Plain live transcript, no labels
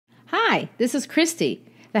Hi, this is Christy.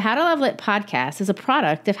 The How to Love Lit podcast is a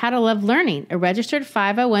product of How to Love Learning, a registered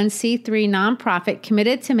 501c3 nonprofit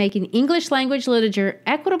committed to making English language literature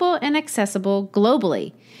equitable and accessible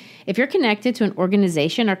globally. If you're connected to an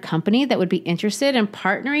organization or company that would be interested in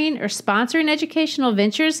partnering or sponsoring educational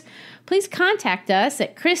ventures, please contact us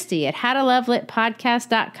at Christy at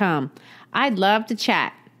howtolovelitpodcast.com. I'd love to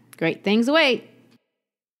chat. Great things await.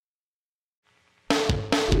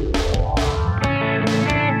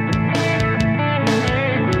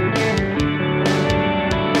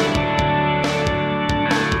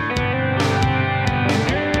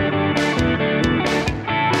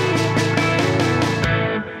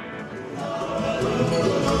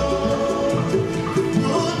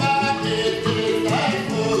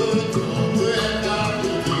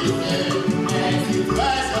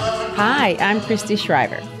 Hi, I'm Christy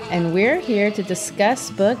Shriver, and we're here to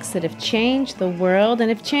discuss books that have changed the world and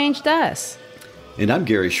have changed us. And I'm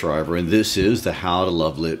Garry Shriver, and this is the How to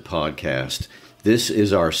Love Lit podcast. This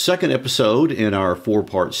is our second episode in our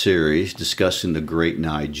four-part series discussing the great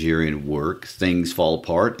Nigerian work, Things Fall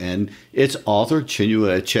Apart, and its author,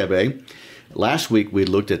 Chinua Achebe. Last week, we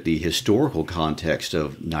looked at the historical context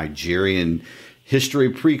of Nigerian history,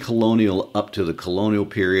 pre-colonial up to the colonial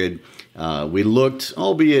period. We looked,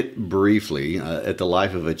 albeit briefly, at the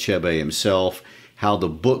life of Achebe himself, how the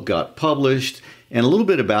book got published, and a little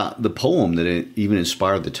bit about the poem that even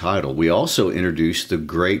inspired the title. We also introduced the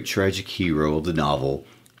great tragic hero of the novel,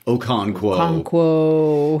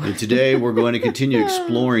 Okonkwo. And today we're going to continue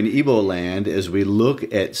exploring Igboland as we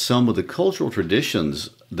look at some of the cultural traditions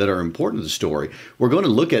that are important to the story. We're going to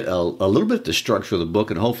look at a little bit the structure of the book,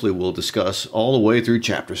 and hopefully we'll discuss all the way through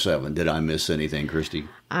Chapter 7. Did I miss anything, Christy?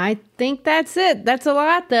 I think that's it. That's a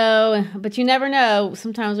lot, though. But you never know.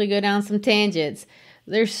 Sometimes we go down some tangents.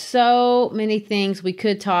 There's so many things we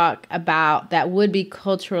could talk about that would be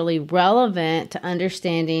culturally relevant to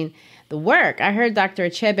understanding the work. I heard Dr.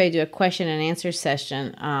 Achebe do a question and answer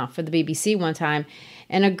session for the BBC one time,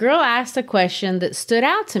 and a girl asked a question that stood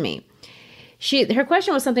out to me. Her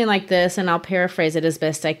question was something like this, and I'll paraphrase it as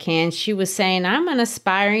best I can. She was saying, I'm an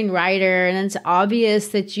aspiring writer, and it's obvious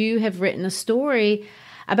that you have written a story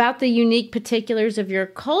about the unique particulars of your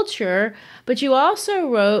culture, but you also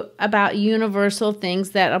wrote about universal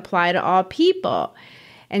things that apply to all people.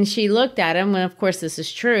 And she looked at him, and of course this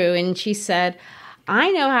is true, and she said,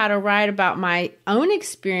 I know how to write about my own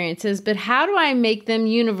experiences, but how do I make them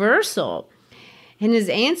universal? And his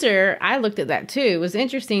answer, I looked at that too, was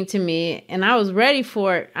interesting to me, and I was ready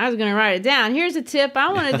for it. I was going to write it down. Here's a tip.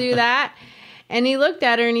 I want to do that. And he looked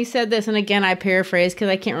at her and he said this, and again, I paraphrase because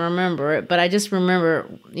I can't remember it, but I just remember,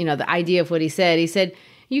 the idea of what he said. He said,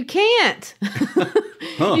 you can't.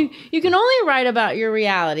 You can only write about your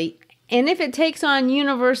reality. And if it takes on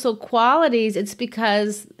universal qualities, it's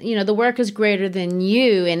because, the work is greater than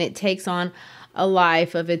you and it takes on a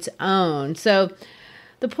life of its own. So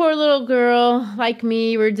the poor little girl, like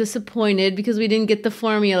me, were disappointed because we didn't get the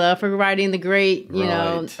formula for writing the great,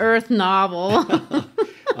 Earth novel.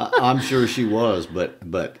 I'm sure she was,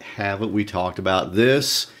 but haven't we talked about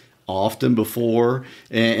this often before?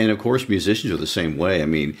 And of course, musicians are the same way. I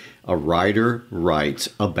mean, a writer writes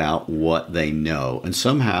about what they know. And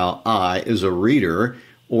somehow I, as a reader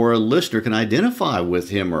or a listener, can identify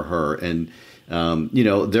with him or her. And,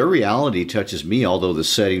 their reality touches me, although the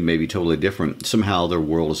setting may be totally different. Somehow their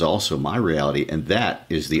world is also my reality, and that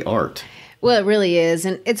is the art. Well, it really is.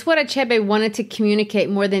 And it's what Achebe wanted to communicate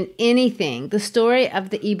more than anything. The story of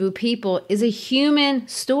the Igbo people is a human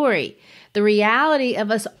story. The reality of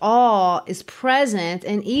us all is present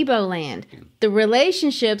in Igboland. The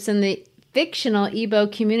relationships in the fictional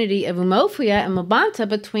Igbo community of Umofia and Mabanta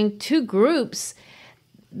between two groups,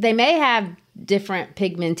 they may have different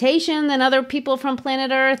pigmentation than other people from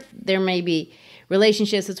planet Earth. There may be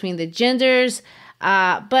relationships between the genders,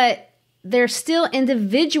 but they're still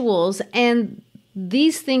individuals, and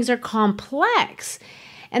these things are complex.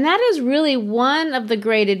 And that is really one of the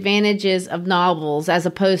great advantages of novels, as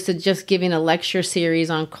opposed to just giving a lecture series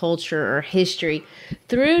on culture or history.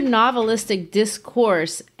 Through novelistic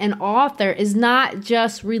discourse, an author is not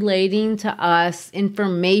just relating to us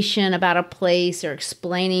information about a place or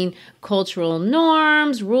explaining cultural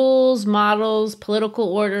norms, rules, models,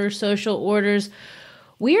 political orders, social orders.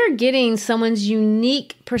 We are getting someone's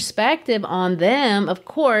unique perspective on them, of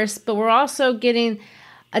course, but we're also getting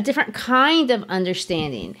a different kind of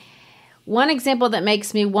understanding. One example that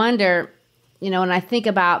makes me wonder, when I think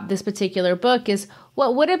about this particular book is,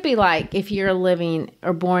 what would it be like if you're living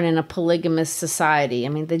or born in a polygamous society? I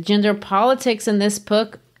mean, the gender politics in this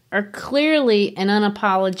book are clearly and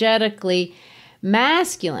unapologetically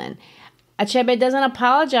masculine. Achebe doesn't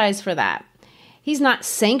apologize for that. He's not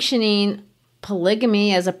sanctioning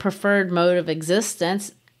polygamy as a preferred mode of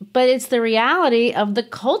existence, but it's the reality of the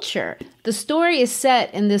culture. The story is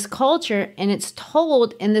set in this culture, and it's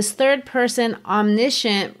told in this third-person,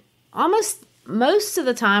 omniscient, almost most of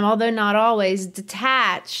the time, although not always,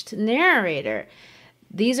 detached narrator.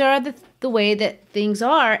 These are the way that things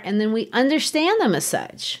are, and then we understand them as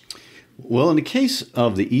such. Well, in the case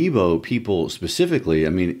of the Igbo people specifically,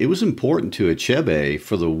 I mean, it was important to Achebe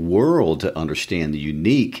for the world to understand the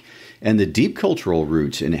unique and the deep cultural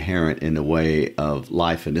roots inherent in the way of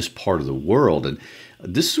life in this part of the world. And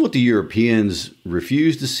this is what the Europeans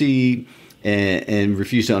refused to see and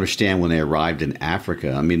refused to understand when they arrived in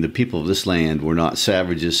Africa. I mean, the people of this land were not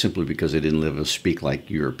savages simply because they didn't live or speak like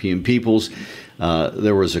European peoples.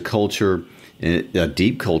 There was a culture, a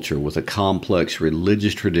deep culture with a complex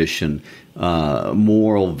religious tradition,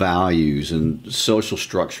 moral values and social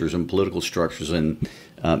structures and political structures and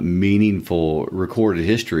meaningful recorded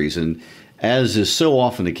histories. And as is so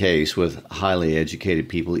often the case with highly educated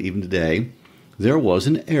people, even today, there was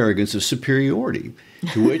an arrogance of superiority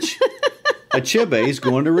to which Achebe is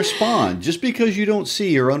going to respond. Just because you don't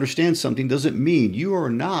see or understand something doesn't mean you are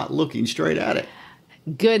not looking straight at it.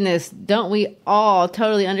 Goodness, don't we all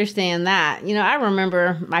totally understand that? You know, I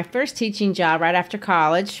remember my first teaching job right after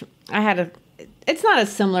college. It's not a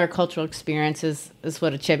similar cultural experience as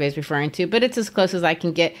what Achebe is referring to, but it's as close as I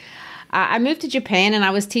can get. I moved to Japan, and I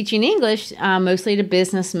was teaching English mostly to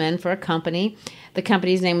businessmen for a company. The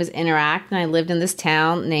company's name was Interact, and I lived in this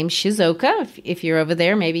town named Shizuoka. If you're over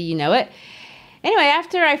there, maybe you know it. Anyway,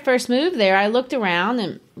 after I first moved there, I looked around,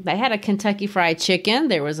 and they had a Kentucky Fried Chicken.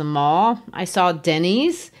 There was a mall. I saw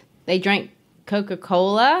Denny's. They drank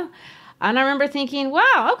Coca-Cola. And I remember thinking,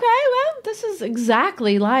 wow, okay, well, this is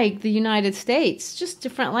exactly like the United States, just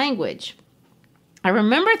different language. I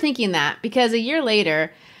remember thinking that because a year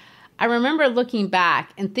later, I remember looking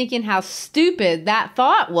back and thinking how stupid that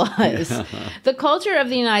thought was. The culture of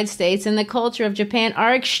the United States and the culture of Japan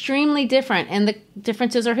are extremely different, and the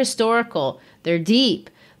differences are historical. They're deep.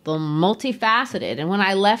 They're multifaceted. And when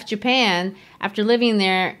I left Japan, after living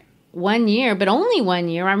there 1 year, but only 1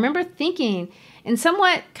 year, I remember thinking, and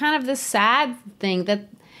somewhat kind of this sad thing, that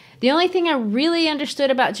the only thing I really understood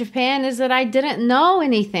about Japan is that I didn't know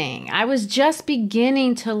anything. I was just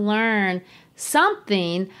beginning to learn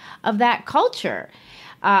something of that culture.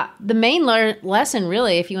 The main lesson,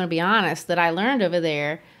 really, if you want to be honest, that I learned over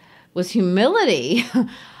there was humility.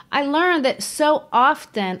 I learned that so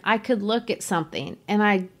often I could look at something and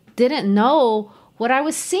I didn't know what I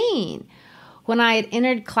was seeing. When I had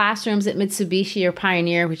entered classrooms at Mitsubishi or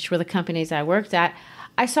Pioneer, which were the companies I worked at,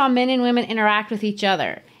 I saw men and women interact with each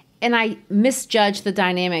other. And I misjudged the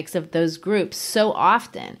dynamics of those groups so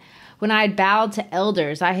often. When I had bowed to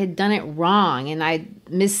elders, I had done it wrong and I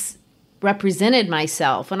misrepresented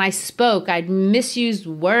myself. When I spoke, I'd misused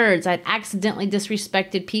words. I'd accidentally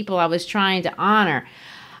disrespected people I was trying to honor.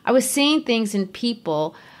 I was seeing things in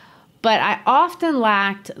people, but I often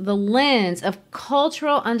lacked the lens of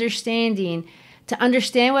cultural understanding to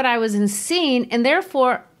understand what I was seeing and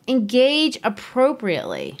therefore engage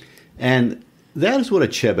appropriately. And that is what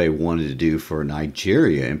Achebe wanted to do for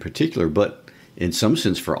Nigeria in particular, but in some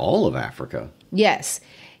sense for all of Africa. Yes,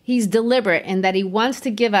 he's deliberate in that he wants to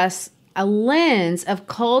give us a lens of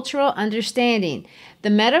cultural understanding. The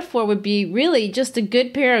metaphor would be really just a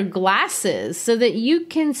good pair of glasses so that you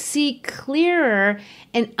can see clearer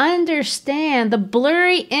and understand the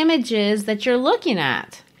blurry images that you're looking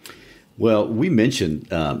at. Well, we mentioned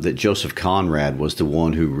that Joseph Conrad was the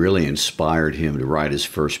one who really inspired him to write his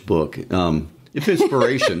first book. If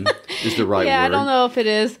inspiration is the right word. Yeah, I don't know if it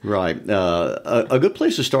is. Right. A good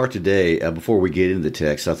place to start today, before we get into the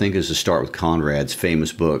text, I think, is to start with Conrad's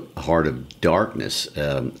famous book, Heart of Darkness.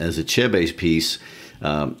 As Achebe's piece,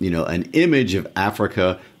 an image of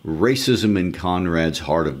Africa, racism in Conrad's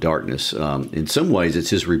Heart of Darkness. In some ways,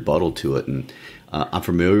 it's his rebuttal to it. And I'm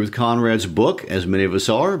familiar with Conrad's book, as many of us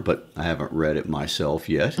are, but I haven't read it myself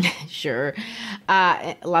yet. Sure.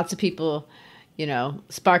 Lots of people,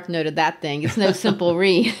 spark noted that thing. It's no simple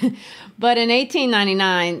read. But in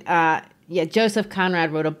 1899, Joseph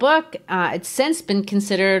Conrad wrote a book. It's since been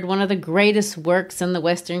considered one of the greatest works in the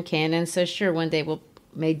Western canon. So sure, one day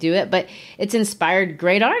may do it. But it's inspired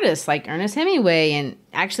great artists like Ernest Hemingway and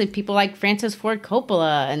actually people like Francis Ford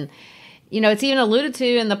Coppola. And, it's even alluded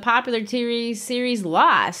to in the popular TV series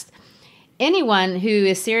Lost. Anyone who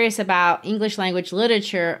is serious about English language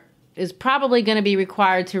literature is probably going to be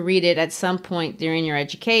required to read it at some point during your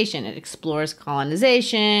education. It explores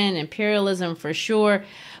colonization, imperialism for sure,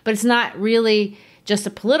 but it's not really just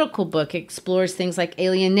a political book. It explores things like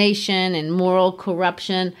alienation and moral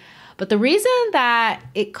corruption. But the reason that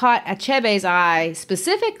it caught Achebe's eye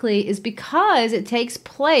specifically is because it takes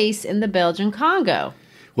place in the Belgian Congo.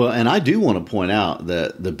 Well, and I do want to point out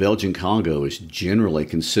that the Belgian Congo is generally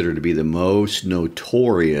considered to be the most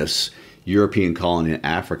notorious European colony in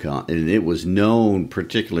Africa, and it was known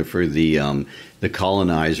particularly for the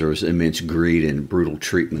colonizers' immense greed and brutal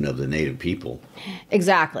treatment of the native people.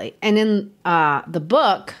 Exactly. And in the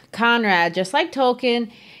book, Conrad, just like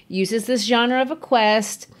Tolkien, uses this genre of a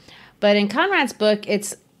quest. But in Conrad's book,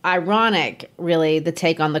 it's ironic, really, the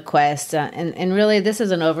take on the quest. And really, this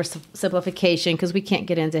is an oversimplification because we can't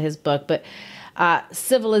get into his book. But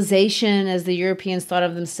civilization, as the Europeans thought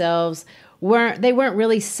of themselves, weren't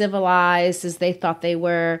really civilized as they thought they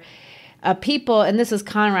were. People, and this is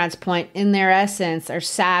Conrad's point, in their essence are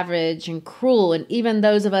savage and cruel. And even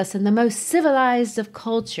those of us in the most civilized of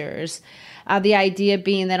cultures, the idea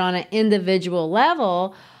being that on an individual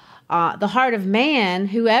level, the heart of man,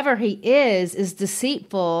 whoever he is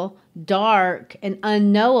deceitful, dark, and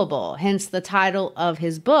unknowable. Hence the title of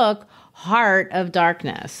his book, Heart of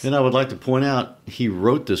Darkness. And I would like to point out, he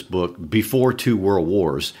wrote this book before 2 world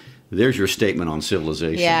wars. There's your statement on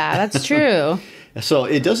civilization. Yeah, that's true. So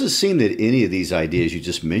it doesn't seem that any of these ideas you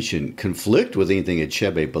just mentioned conflict with anything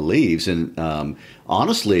Achebe believes. And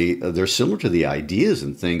honestly, they're similar to the ideas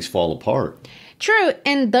and things fall apart. True.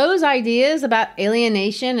 And those ideas about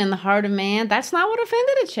alienation and the heart of man, that's not what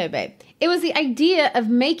offended Achebe. It was the idea of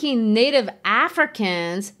making Native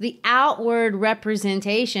Africans the outward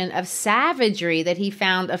representation of savagery that he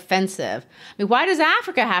found offensive. I mean, why does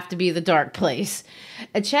Africa have to be the dark place?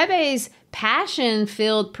 Achebe's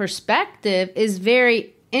passion-filled perspective is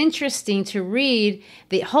very interesting to read,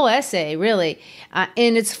 the whole essay, really,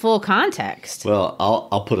 in its full context. Well,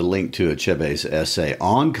 I'll put a link to Achebe's essay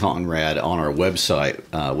on Conrad on our website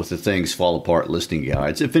with the Things Fall Apart listening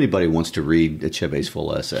guides, if anybody wants to read Achebe's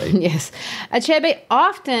full essay. Yes. Achebe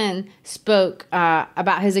often spoke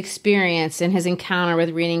about his experience and his encounter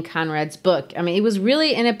with reading Conrad's book. I mean, it was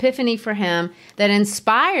really an epiphany for him that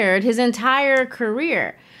inspired his entire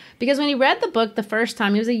career. Because when he read the book the first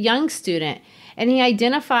time, he was a young student, and he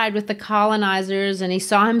identified with the colonizers, and he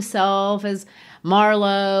saw himself as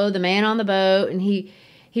Marlowe, the man on the boat, and he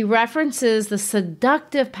references the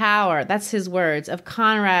seductive power, that's his words, of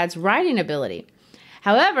Conrad's writing ability.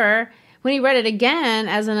 However, when he read it again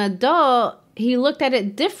as an adult, he looked at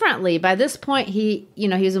it differently. By this point, he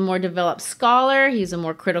was a more developed scholar, he's a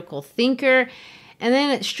more critical thinker, and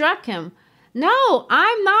then it struck him, no,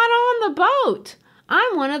 I'm not on the boat.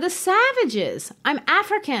 I'm one of the savages. I'm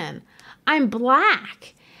African. I'm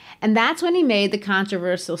black. And that's when he made the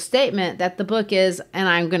controversial statement that the book is, and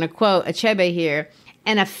I'm going to quote Achebe here,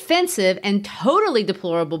 an offensive and totally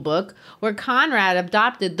deplorable book where Conrad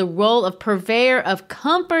adopted the role of purveyor of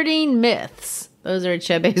comforting myths. Those are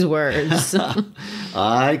Achebe's words.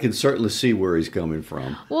 I can certainly see where he's coming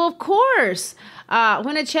from. Well, of course.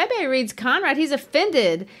 When Achebe reads Conrad, he's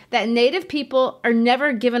offended that Native people are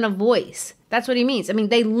never given a voice. That's what he means. I mean,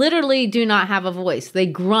 they literally do not have a voice. They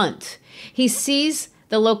grunt. He sees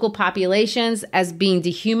the local populations as being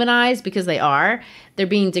dehumanized because they are. They're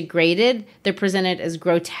being degraded. They're presented as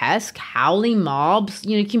grotesque, howling mobs.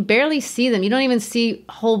 You can barely see them. You don't even see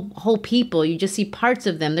whole people. You just see parts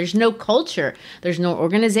of them. There's no culture. There's no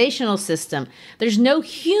organizational system. There's no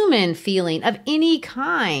human feeling of any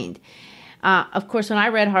kind. Of course, when I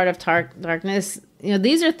read Heart of Darkness,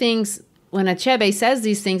 these are things. When Achebe says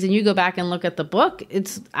these things and you go back and look at the book,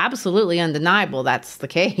 it's absolutely undeniable that's the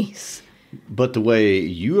case. But the way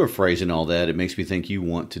you are phrasing all that, it makes me think you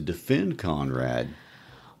want to defend Conrad.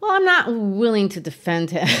 Well, I'm not willing to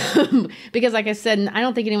defend him because, like I said, I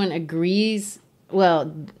don't think anyone disagrees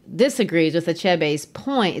with Achebe's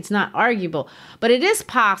point. It's not arguable. But it is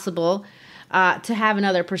possible to have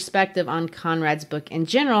another perspective on Conrad's book in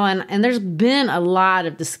general. And there's been a lot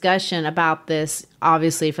of discussion about this,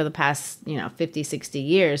 obviously, for the past, 50, 60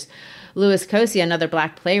 years. Louis Cosi, another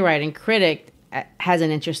black playwright and critic, has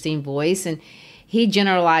an interesting voice, and he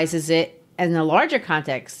generalizes it in a larger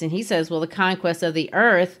context. And he says, well, the conquest of the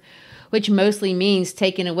earth, which mostly means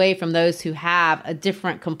taken away from those who have a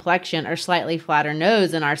different complexion or slightly flatter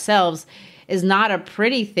nose than ourselves, is not a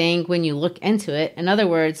pretty thing when you look into it. In other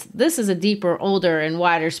words, this is a deeper, older, and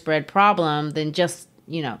wider spread problem than just,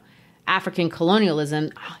 African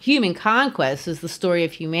colonialism. Human conquest is the story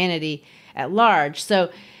of humanity at large. So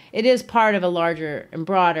it is part of a larger and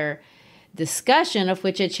broader discussion of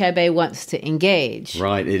which Achebe wants to engage.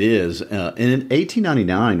 Right, it is. And in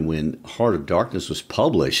 1899, when Heart of Darkness was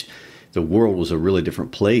published, the world was a really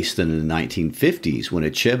different place than in the 1950s when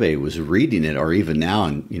Achebe was reading it, or even now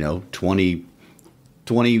in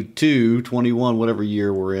 2022, 21, whatever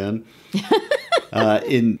year we're in.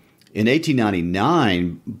 In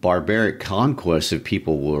 1899, barbaric conquest of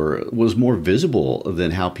people was more visible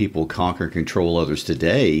than how people conquer and control others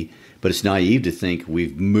today. But it's naive to think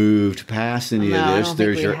we've moved past any of this.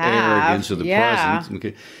 There's your arrogance of the present.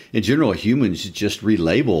 Okay. In general, humans just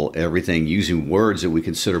relabel everything using words that we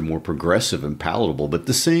consider more progressive and palatable, but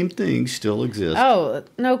the same things still exist. Oh,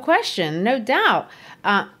 no question, no doubt.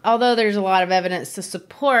 Although there's a lot of evidence to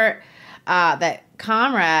support that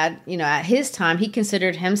Conrad, at his time, he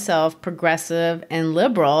considered himself progressive and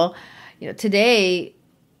liberal. Today,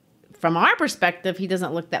 from our perspective, he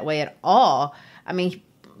doesn't look that way at all. I mean,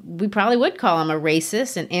 we probably would call him a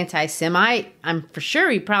racist and anti-Semite. I'm for sure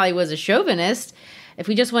he probably was a chauvinist. If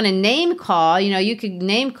we just want to name call, you could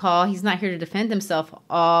name call. He's not here to defend himself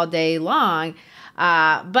all day long.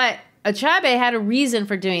 But Achebe had a reason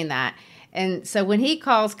for doing that. And so when he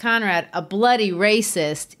calls Conrad a bloody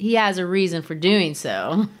racist, he has a reason for doing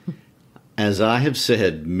so. As I have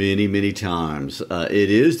said many, many times, it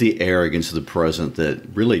is the arrogance of the present that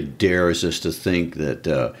really dares us to think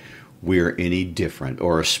that we're any different,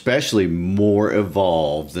 or especially more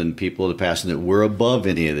evolved than people of the past, and that we're above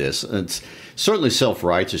any of this. It's certainly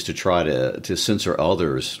self-righteous to try to censor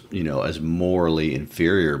others, as morally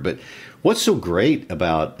inferior. But what's so great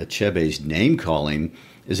about Achebe's name-calling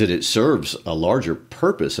is that it serves a larger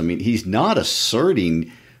purpose. I mean, he's not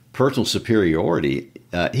asserting personal superiority.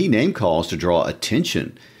 He name-calls to draw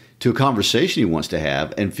attention to a conversation he wants to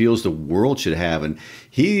have and feels the world should have. And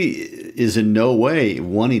he is in no way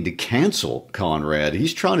wanting to cancel Conrad.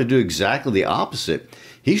 He's trying to do exactly the opposite.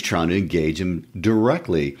 He's trying to engage him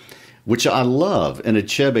directly, which I love. And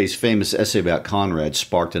Achebe's famous essay about Conrad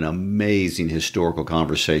sparked an amazing historical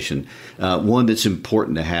conversation, one that's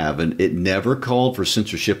important to have. And it never called for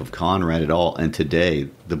censorship of Conrad at all. And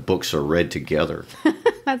today, the books are read together.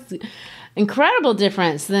 That's incredible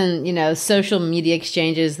difference than, social media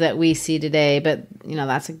exchanges that we see today. But,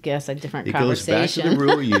 that's, I guess, a different conversation. It goes back to the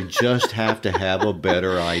rule, you just have to have a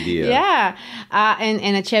better idea. Yeah, and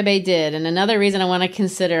Achebe did. And another reason I want to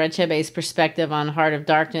consider Achebe's perspective on Heart of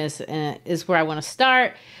Darkness is where I want to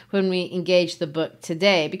start when we engage the book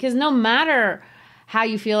today. Because no matter how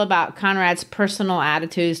you feel about Conrad's personal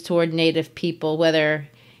attitudes toward Native people, whether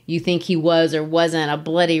you think he was or wasn't a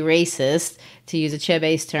bloody racist, to use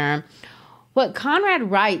Achebe's term, what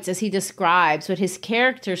Conrad writes as he describes what his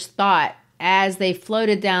characters thought as they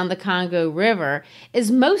floated down the Congo River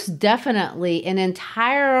is most definitely an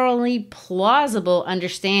entirely plausible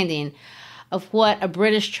understanding of what a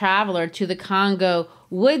British traveler to the Congo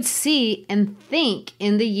would see and think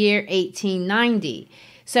in the year 1890.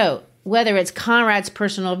 So whether it's Conrad's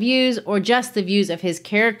personal views or just the views of his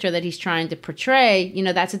character that he's trying to portray,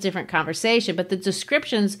 that's a different conversation. But the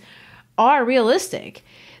descriptions are realistic.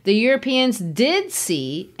 The Europeans did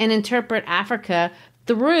see and interpret Africa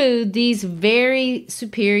through these very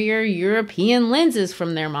superior European lenses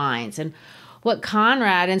from their minds. And what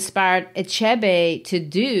Conrad inspired Achebe to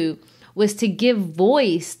do was to give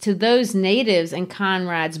voice to those natives in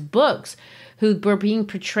Conrad's books who were being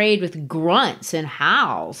portrayed with grunts and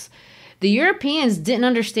howls. The Europeans didn't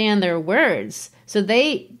understand their words, so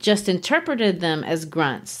they just interpreted them as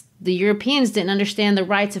grunts. The Europeans didn't understand the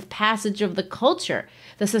rites of passage of the culture,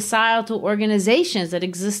 the societal organizations that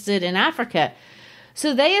existed in Africa.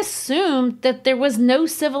 So they assumed that there was no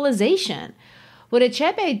civilization. What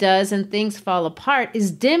Achebe does in Things Fall Apart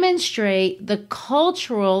is demonstrate the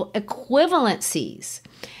cultural equivalencies.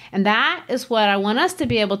 And that is what I want us to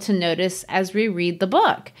be able to notice as we read the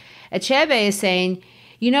book. Achebe is saying,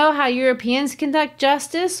 you know how Europeans conduct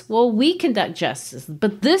justice? Well, we conduct justice,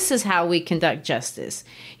 but this is how we conduct justice.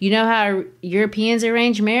 You know how Europeans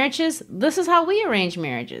arrange marriages? This is how we arrange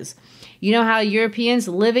marriages. You know how Europeans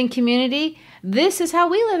live in community? This is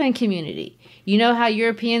how we live in community. You know how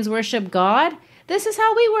Europeans worship God? This is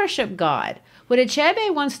how we worship God. What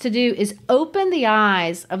Achebe wants to do is open the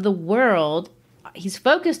eyes of the world. He's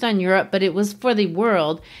focused on Europe, but it was for the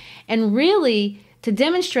world, and really to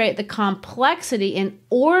demonstrate the complexity and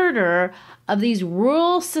order of these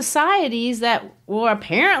rural societies that were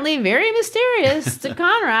apparently very mysterious to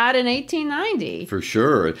Conrad in 1890. For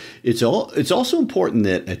sure. It's also important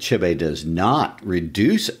that Achebe does not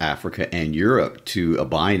reduce Africa and Europe to a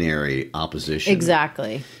binary opposition.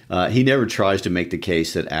 Exactly. He never tries to make the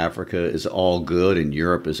case that Africa is all good and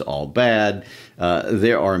Europe is all bad.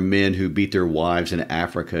 There are men who beat their wives in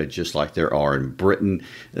Africa just like there are in Britain.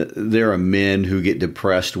 There are men who get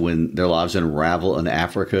depressed when their lives unravel in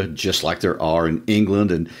Africa, just like there are in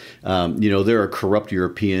England. And, there are corrupt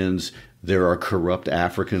Europeans. There are corrupt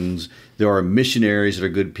Africans. There are missionaries that are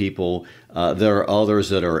good people. There are others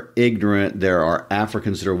that are ignorant. There are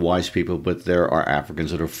Africans that are wise people, but there are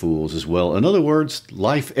Africans that are fools as well. In other words,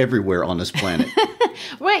 life everywhere on this planet.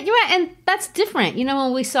 Right, you're right. And that's different.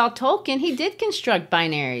 When we saw Tolkien, he did construct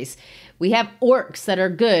binaries. We have orcs that are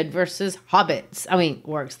good versus hobbits. I mean,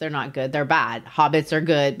 orcs, they're not good. They're bad. Hobbits are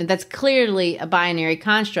good. But that's clearly a binary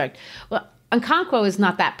construct. Well, Okonkwo is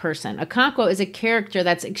not that person. Okonkwo is a character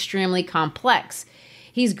that's extremely complex.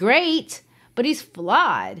 He's great, but he's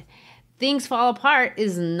flawed. Things Fall Apart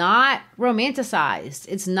is not romanticized.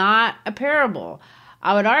 It's not a parable.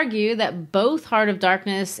 I would argue that both Heart of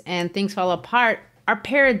Darkness and Things Fall Apart are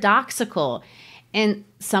paradoxical in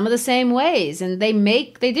some of the same ways. And they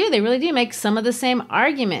really do make some of the same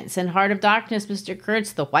arguments. In Heart of Darkness, Mr.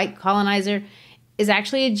 Kurtz, the white colonizer, is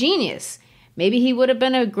actually a genius. Maybe he would have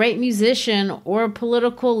been a great musician or a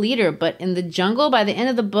political leader, but in the jungle, by the end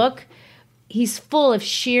of the book, he's full of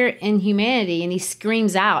sheer inhumanity, and he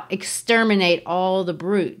screams out, "Exterminate all the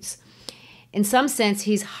brutes." In some sense,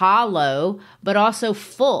 he's hollow, but also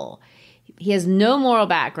full. He has no moral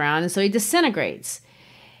background, and so he disintegrates.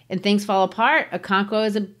 And Things Fall Apart, Okonkwo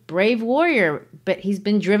is a brave warrior, but he's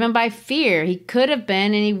been driven by fear. He could have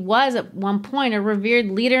been, and he was at one point, a revered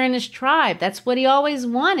leader in his tribe. That's what he always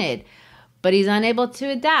wanted. But he's unable to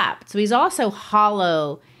adapt. So he's also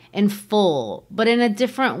hollow and full, but in a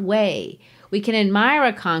different way. We can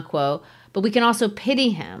admire Okonkwo, but we can also pity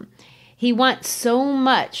him. He wants so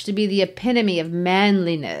much to be the epitome of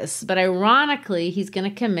manliness, but ironically, he's going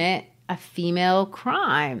to commit a female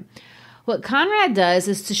crime. What Conrad does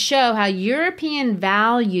is to show how European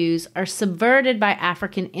values are subverted by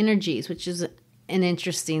African energies, which is an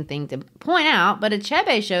interesting thing to point out, but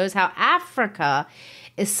Achebe shows how Africa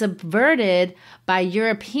is subverted by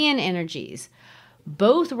European energies.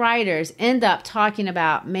 Both writers end up talking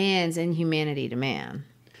about man's inhumanity to man.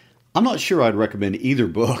 I'm not sure I'd recommend either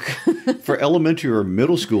book for elementary or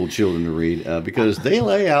middle school children to read because they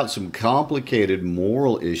lay out some complicated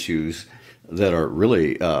moral issues that are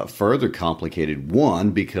really further complicated.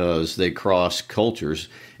 One, because they cross cultures,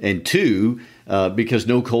 and two, because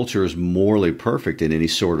no culture is morally perfect in any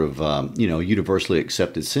sort of universally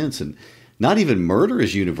accepted sense. And not even murder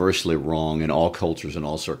is universally wrong in all cultures and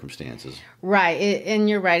all circumstances. Right. And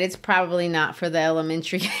you're right. It's probably not for the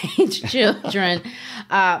elementary age children.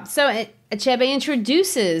 So Achebe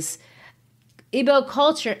introduces Igbo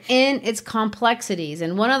culture in its complexities.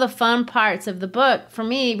 And one of the fun parts of the book for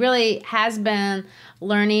me really has been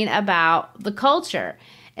learning about the culture.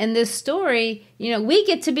 In this story, we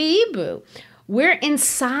get to be Igbo. We're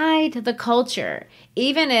inside the culture,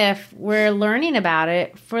 even if we're learning about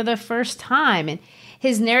it for the first time. And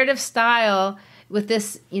his narrative style with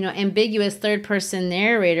this, ambiguous third-person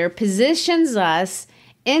narrator positions us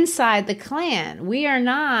inside the clan. We are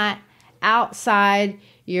not outside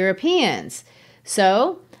Europeans.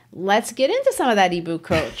 So let's get into some of that Igbo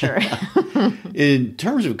culture. In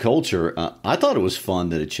terms of culture, I thought it was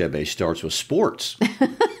fun that Achebe starts with sports.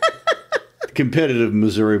 Competitive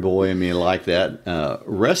Missouri boy, like that.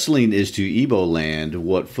 Wrestling is to Igboland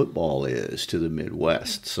what football is to the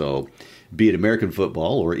Midwest. So be it American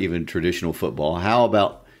football or even traditional football, how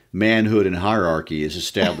about manhood and hierarchy is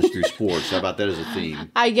established through sports? How about that as a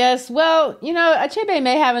theme? I guess, Achebe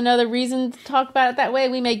may have another reason to talk about it that way.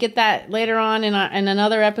 We may get that later on in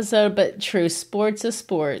another episode, but true, sports is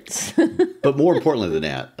sports. But more importantly than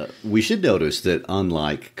that, we should notice that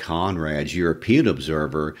unlike Conrad's European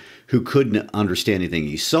observer who couldn't understand anything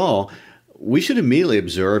he saw, we should immediately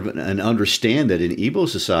observe and understand that in Igbo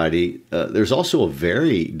society, there's also a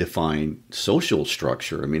very defined social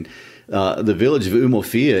structure. The village of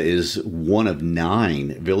Umofia is one of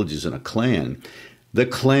 9 villages in a clan. The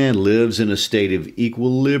clan lives in a state of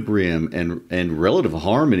equilibrium and relative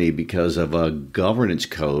harmony because of a governance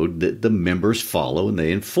code that the members follow and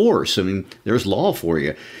they enforce. There's law for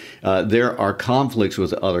you. There are conflicts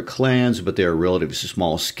with other clans, but they're relatively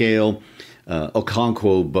small scale.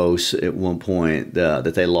 Okonkwo boasts at one point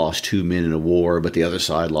that they lost 2 men in a war, but the other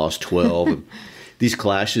side lost 12. These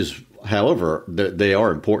clashes, however, they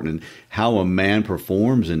are important. And how a man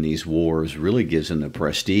performs in these wars really gives him the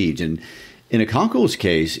prestige. And in Okonkwo's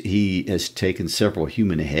case, he has taken several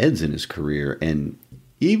human heads in his career and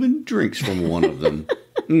even drinks from one of them.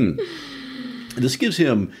 This gives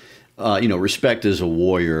him respect as a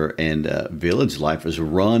warrior and village life is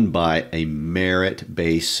run by a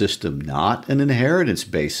merit-based system, not an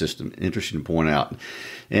inheritance-based system. Interesting to point out.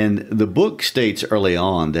 And the book states early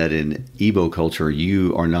on that in Igbo culture,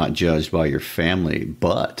 you are not judged by your family,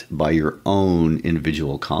 but by your own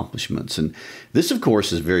individual accomplishments. And this, of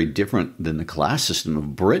course, is very different than the class system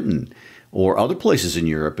of Britain or other places in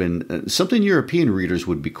Europe, and something European readers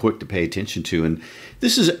would be quick to pay attention to. And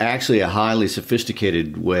this is actually a highly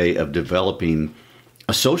sophisticated way of developing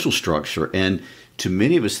a social structure. And to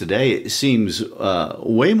many of us today, it seems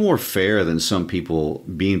way more fair than some people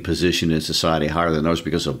being positioned in society higher than others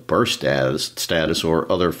because of birth status or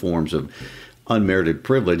other forms of unmerited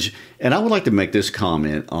privilege. And I would like to make this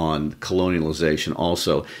comment on colonialization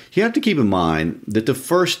also. You have to keep in mind that the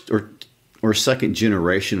first or second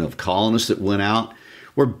generation of colonists that went out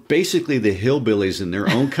were basically the hillbillies in their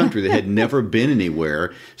own country that had never been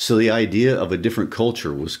anywhere. So the idea of a different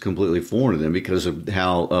culture was completely foreign to them because of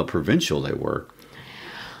how provincial they were.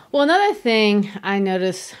 Well, another thing I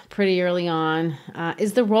noticed pretty early on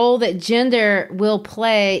is the role that gender will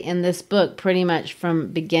play in this book pretty much from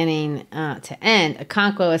beginning to end.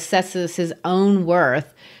 Okonkwo assesses his own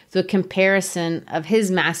worth through a comparison of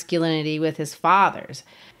his masculinity with his father's.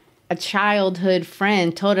 A childhood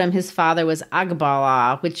friend told him his father was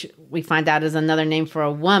Agbala, which we find out is another name for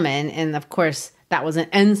a woman. And of course, that was an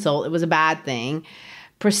insult. It was a bad thing.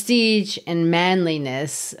 Prestige and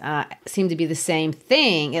manliness seem to be the same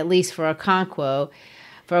thing, at least for Okonkwo.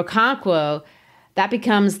 For Okonkwo, that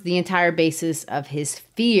becomes the entire basis of his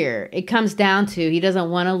fear. It comes down to he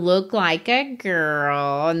doesn't want to look like a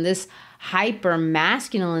girl. And this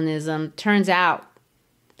hyper-masculinism turns out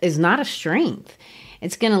is not a strength.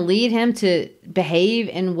 It's going to lead him to behave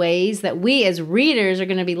in ways that we as readers are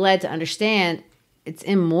going to be led to understand it's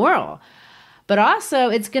immoral. But also,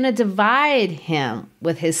 it's going to divide him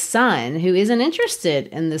with his son, who isn't interested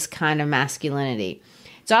in this kind of masculinity.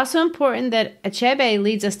 It's also important that Achebe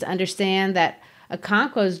leads us to understand that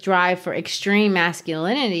Okonkwo's drive for extreme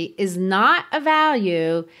masculinity is not a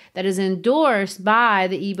value that is endorsed by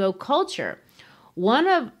the Igbo culture. One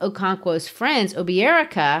of Okonkwo's friends,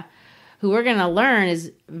 Obierika, who we're going to learn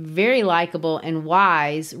is very likable and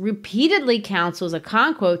wise, repeatedly counsels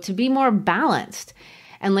Okonkwo to be more balanced.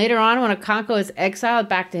 And later on, when Okonkwo is exiled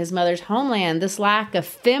back to his mother's homeland, this lack of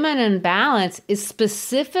feminine balance is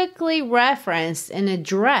specifically referenced and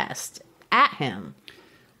addressed at him.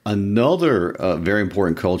 Another very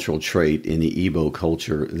important cultural trait in the Igbo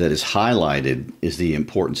culture that is highlighted is the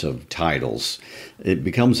importance of titles. It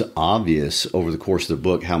becomes obvious over the course of the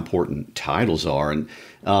book how important titles are. And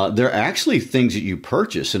they're actually things that you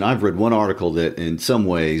purchase. And I've read one article that in some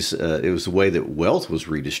ways it was the way that wealth was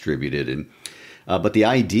redistributed. But the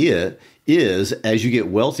idea is as you get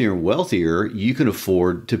wealthier and wealthier, you can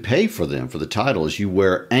afford to pay for them, for the titles. You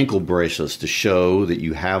wear ankle bracelets to show that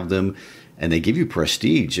you have them, and they give you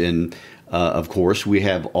prestige. And of course, we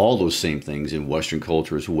have all those same things in Western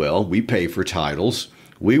culture as well. We pay for titles.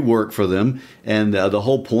 We work for them. And the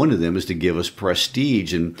whole point of them is to give us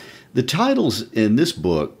prestige. And the titles in this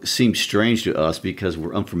book seem strange to us because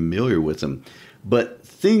we're unfamiliar with them. But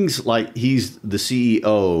things like he's the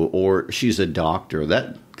CEO or she's a doctor,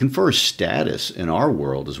 that confers status in our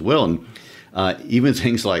world as well. And even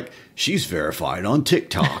things like she's verified on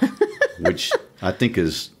TikTok, which I think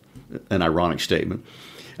is an ironic statement.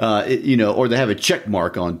 Or they have a check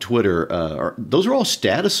mark on Twitter. Those are all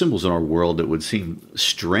status symbols in our world that would seem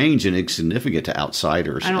strange and insignificant to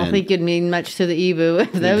outsiders. I don't think it'd mean much to the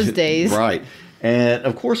Igbo of those days. Right. And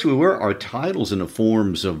of course, we wear our titles in the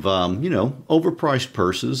forms of, overpriced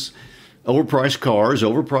purses, overpriced cars,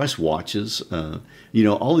 overpriced watches.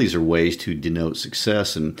 All these are ways to denote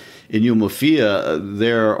success. And in Umofia,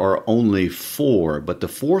 there are only 4, but the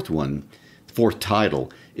fourth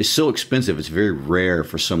title, is so expensive, it's very rare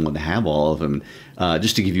for someone to have all of them.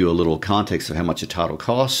 Just to give you a little context of how much a title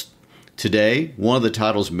costs, today, one of the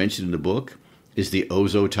titles mentioned in the book is the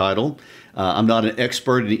Ozo title. I'm not an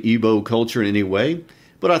expert in Igbo culture in any way,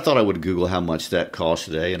 but I thought I would Google how much that costs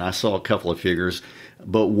today, and I saw a couple of figures.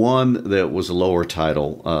 But one that was a lower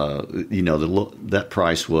title, that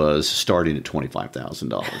price was starting at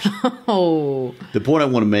 $25,000. Oh. The point I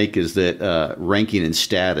want to make is that ranking and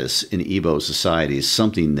status in Igbo society is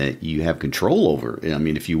something that you have control over. I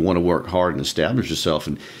mean, if you want to work hard and establish yourself,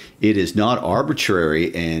 and it is not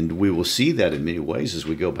arbitrary, and we will see that in many ways as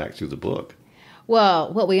we go back through the book.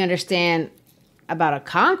 Well, what we understand about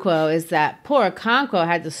Okonkwo is that poor Okonkwo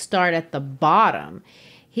had to start at the bottom.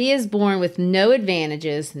 He is born with no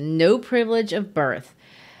advantages, no privilege of birth.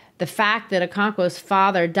 The fact that Okonkwo's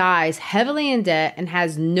father dies heavily in debt and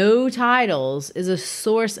has no titles is a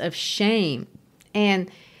source of shame.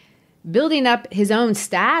 And building up his own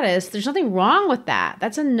status, there's nothing wrong with that.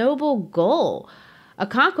 That's a noble goal.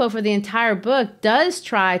 Okonkwo, for the entire book, does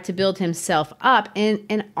try to build himself up in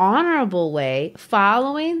an honorable way,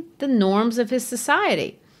 following the norms of his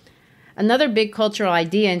society. Another big cultural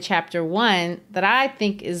idea in chapter 1 that I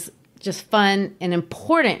think is just fun and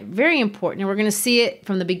important, very important, and we're going to see it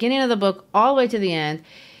from the beginning of the book all the way to the end,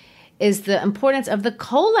 is the importance of the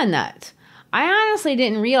cola nut. I honestly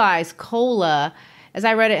didn't realize cola, as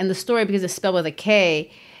I read it in the story because it's spelled with a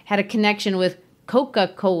K, had a connection with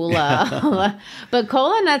Coca-Cola. But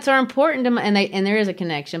cola nuts are important, and there is a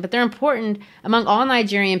connection, but they're important among all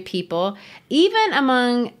Nigerian people, even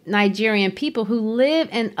among Nigerian people who live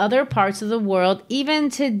in other parts of the world, even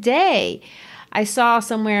today. I saw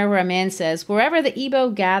somewhere where a man says, wherever the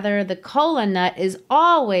Igbo gather, the cola nut is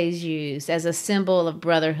always used as a symbol of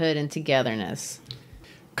brotherhood and togetherness.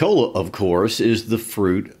 Cola, of course, is the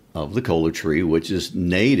fruit of the cola tree, which is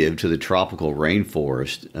native to the tropical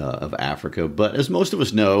rainforest of Africa. But as most of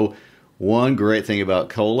us know, one great thing about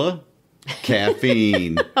cola,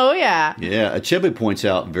 caffeine. Oh, yeah. Yeah. Achebe points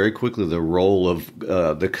out very quickly the role of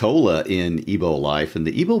the cola in Igbo life. And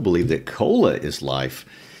the Igbo believe that cola is life.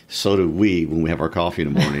 So do we when we have our coffee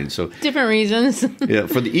in the morning. So different reasons. Yeah,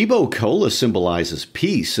 for the Igbo, cola symbolizes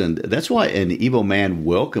peace. And that's why an Igbo man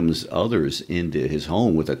welcomes others into his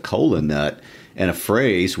home with a cola nut. And a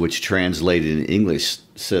phrase which translated in English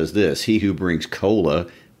says this: he who brings cola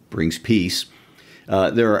brings peace.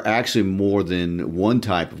 There are actually more than one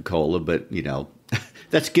type of cola, but,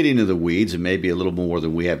 that's getting into the weeds and maybe a little more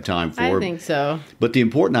than we have time for. I think so. But the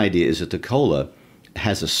important idea is that the cola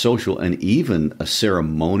has a social and even a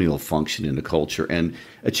ceremonial function in the culture. And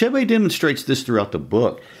Achebe demonstrates this throughout the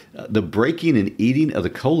book. The breaking and eating of the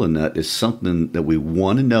cola nut is something that we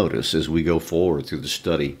want to notice as we go forward through the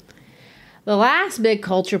study. The last big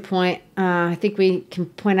culture point I think we can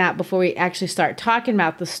point out before we actually start talking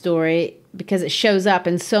about the story, because it shows up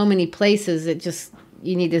in so many places,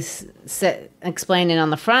 you need to explain it on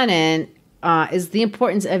the front end, is the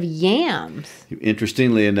importance of yams.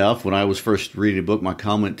 Interestingly enough, when I was first reading the book, my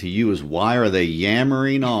comment to you is, why are they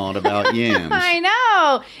yammering on about yams? I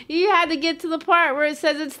know. You had to get to the part where it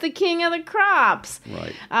says it's the king of the crops.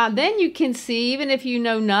 Right. Then you can see, even if you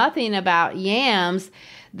know nothing about yams,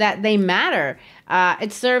 that they matter.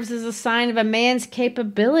 It serves as a sign of a man's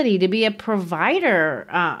capability to be a provider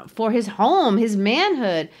for his home, his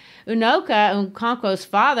manhood. Okonkwo's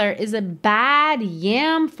father, is a bad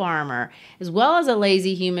yam farmer, as well as a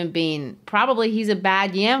lazy human being. Probably he's a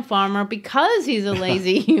bad yam farmer because he's a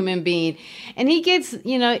lazy human being. And he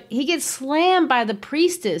gets slammed by the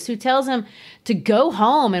priestess who tells him to go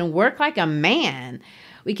home and work like a man.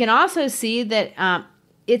 We can also see that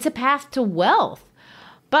it's a path to wealth.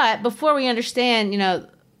 But before we understand,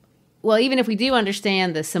 even if we do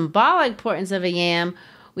understand the symbolic importance of a yam,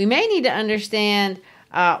 we may need to understand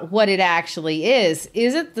what it actually is.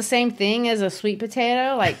 Is it the same thing as a sweet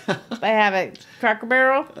potato? Like they have a Cracker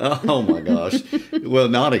Barrel? Oh, my gosh. Well,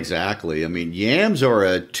 not exactly. I mean, yams are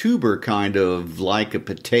a tuber kind of like a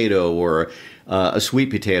potato or a sweet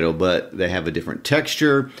potato, but they have a different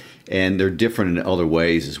texture. And they're different in other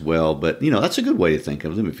ways as well. But, that's a good way to think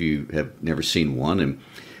of them if you have never seen one.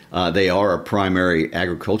 And they are a primary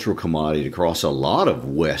agricultural commodity across a lot of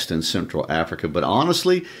West and Central Africa. But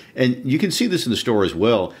honestly, and you can see this in the story as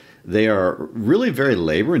well, they are really very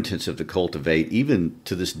labor intensive to cultivate even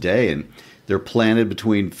to this day. And they're planted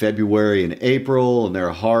between February and April, and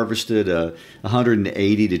they're harvested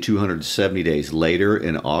 180 to 270 days later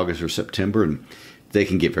in August or September. And they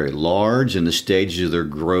can get very large, and the stages of their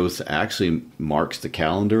growth actually marks the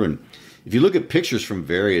calendar. And if you look at pictures from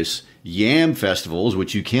various yam festivals,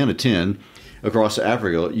 which you can attend across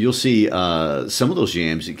Africa, you'll see some of those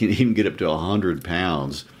yams that can even get up to 100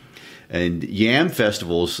 pounds. And yam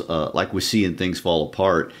festivals, like we see in Things Fall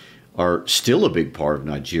Apart, are still a big part of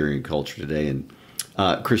Nigerian culture today.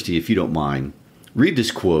 And Christy, if you don't mind, read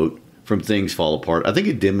this quote from Things Fall Apart. I think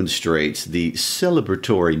it demonstrates the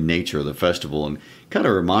celebratory nature of the festival and kind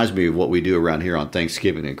of reminds me of what we do around here on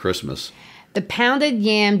Thanksgiving and Christmas. The pounded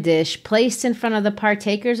yam dish placed in front of the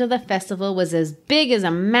partakers of the festival was as big as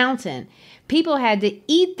a mountain. People had to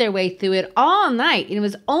eat their way through it all night, and it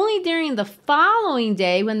was only during the following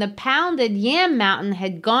day, when the pounded yam mountain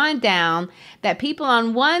had gone down, that people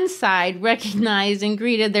on one side recognized and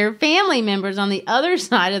greeted their family members on the other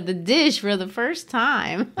side of the dish for the first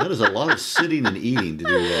time. That is a lot of sitting and eating to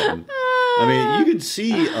do that. I mean, you can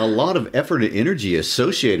see a lot of effort and energy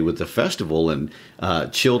associated with the festival, and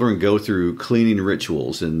children go through cleaning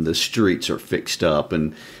rituals, and the streets are fixed up,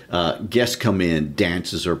 and guests come in,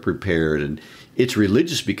 dances are prepared, and it's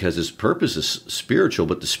religious because its purpose is spiritual,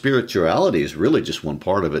 but the spirituality is really just one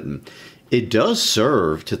part of it. And it does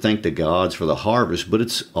serve to thank the gods for the harvest, but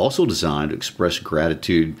it's also designed to express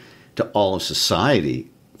gratitude to all of society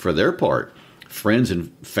for their part, friends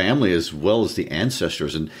and family, as well as the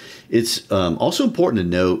ancestors. And it's also important to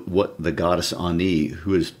note what the goddess Ani,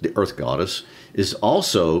 who is the earth goddess, is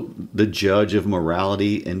also the judge of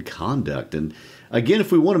morality and conduct. And again,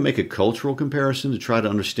 if we want to make a cultural comparison to try to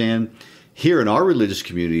understand, here in our religious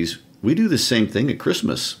communities, we do the same thing at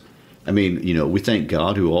Christmas. I mean, we thank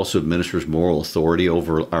God, who also administers moral authority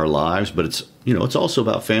over our lives, but it's also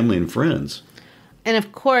about family and friends. And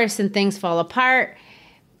of course, when things fall apart,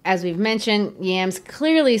 as we've mentioned, yams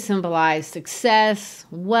clearly symbolize success,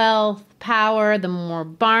 wealth, power. The more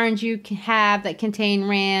barns you can have that contain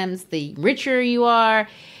rams, the richer you are.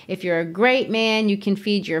 If you're a great man, you can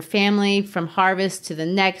feed your family from harvest to the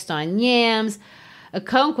next on yams.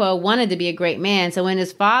 Okonkwo wanted to be a great man, so when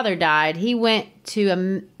his father died, he went to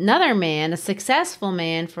another man, a successful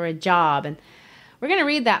man, for a job. And we're going to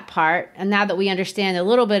read that part. And now that we understand a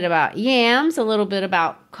little bit about yams, a little bit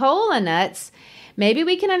about kola nuts, maybe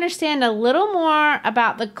we can understand a little more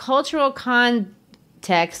about the cultural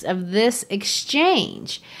context of this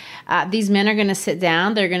exchange. These men are going to sit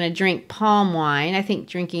down. They're going to drink palm wine. I think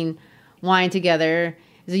drinking wine together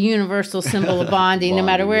is a universal symbol of bonding, no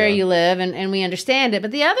matter where you live, and we understand it.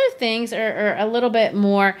 But the other things are a little bit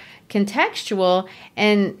more contextual,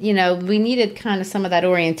 and, we needed kind of some of that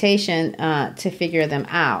orientation to figure them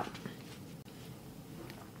out.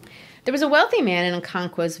 There was a wealthy man in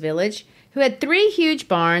Okonkwo's village who had 3 huge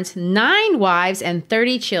barns, 9 wives, and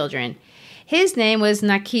 30 children. His name was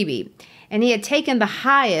Achebe, and he had taken the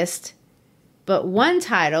highest but one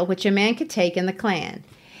title which a man could take in the clan.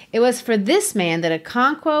 It was for this man that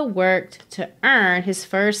Okonkwo worked to earn his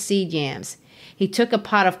first seed yams. He took a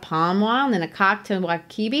pot of palm oil and a cock to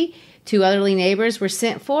Achebe. 2 elderly neighbors were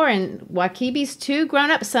sent for, and Achebe's 2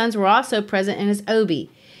 grown-up sons were also present in his obi.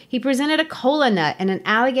 He presented a kola nut and an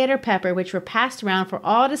alligator pepper, which were passed around for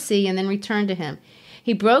all to see, and then returned to him.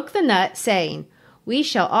 He broke the nut, saying, "We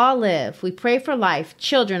shall all live. We pray for life,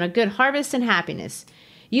 children, a good harvest, and happiness.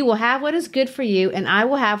 You will have what is good for you, and I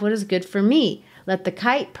will have what is good for me. Let the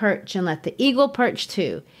kite perch, and let the eagle perch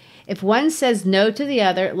too. If one says no to the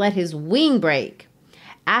other, let his wing break."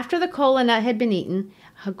 After the kola nut had been eaten,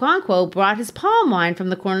 Okonkwo brought his palm wine from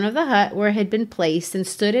the corner of the hut where it had been placed and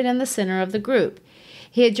stood it in the center of the group.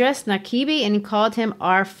 He addressed Achebe and he called him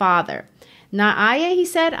our father. "Naaye," he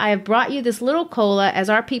said, "I have brought you this little kola, as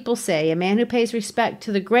our people say, a man who pays respect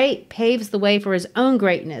to the great paves the way for his own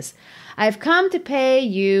greatness. I have come to pay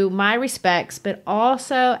you my respects, but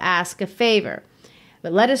also ask a favor.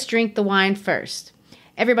 But let us drink the wine first."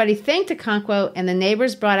 Everybody thanked Okonkwo, and the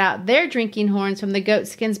neighbors brought out their drinking horns from the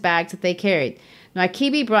goatskins bags that they carried. Now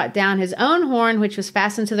Achebe brought down his own horn, which was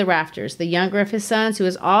fastened to the rafters. The younger of his sons, who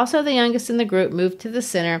was also the youngest in the group, moved to the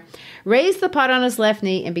center, raised the pot on his left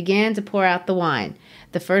knee, and began to pour out the wine.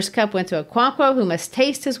 The first cup went to Okonkwo, who must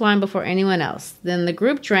taste his wine before anyone else. Then the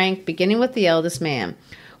group drank, beginning with the eldest man.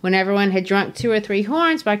 When everyone had drunk 2 or 3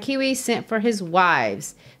 horns, Achebe sent for his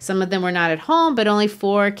wives. Some of them were not at home, but only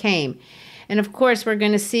 4 came. And of course, we're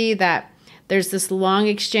going to see that there's this long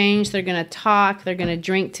exchange. They're going to talk. They're going to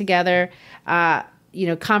drink together.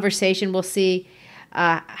 Conversation we'll see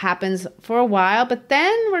happens for a while. But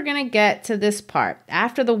then we're going to get to this part.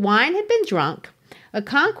 After the wine had been drunk,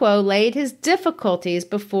 Okonkwo laid his difficulties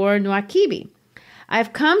before Achebe. "I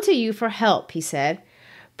have come to you for help," he said.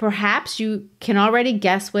 "Perhaps you can already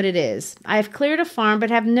guess what it is. I have cleared a farm but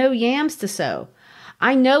have no yams to sow.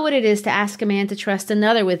 I know what it is to ask a man to trust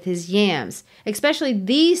another with his yams, especially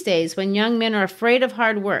these days when young men are afraid of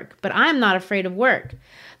hard work, but I am not afraid of work.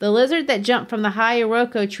 The lizard that jumped from the high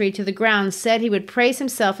iroko tree to the ground said he would praise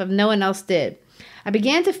himself if no one else did. I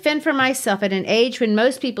began to fend for myself at an age when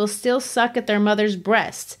most people still suck at their mother's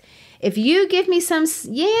breasts. If you give me some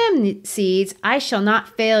yam seeds, I shall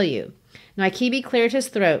not fail you." Now Achebe cleared his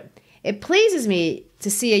throat. "It pleases me to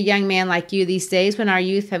see a young man like you these days when our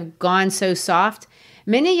youth have gone so soft.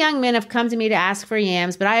 Many young men have come to me to ask for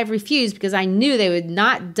yams, but I have refused because I knew they would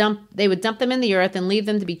dump them in the earth and leave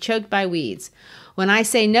them to be choked by weeds. When I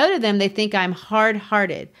say no to them, they think I'm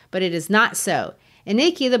hard-hearted, but it is not so.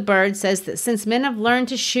 Iniki, the bird, says that since men have learned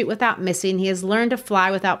to shoot without missing, he has learned to fly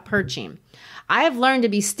without perching. I have learned to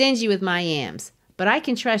be stingy with my yams, but I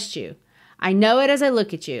can trust you. I know it as I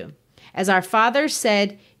look at you. As our fathers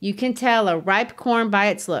said, you can tell a ripe corn by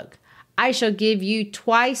its look. I shall give you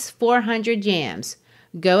twice 400 yams.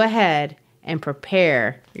 Go ahead and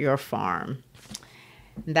prepare your farm.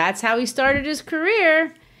 That's how he started his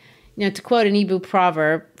career. To quote an Igbo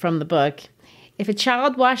proverb from the book, if a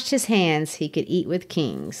child washed his hands, he could eat with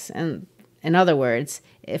kings. And in other words,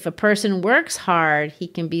 if a person works hard, he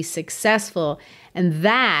can be successful. And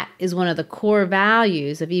that is one of the core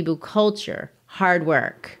values of Igbo culture, hard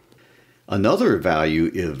work. Another value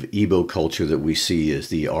of Igbo culture that we see is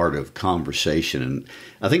the art of conversation. And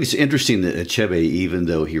I think it's interesting that Achebe, even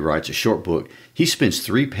though he writes a short book, he spends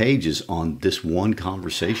 3 pages on this one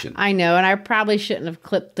conversation. I know, and I probably shouldn't have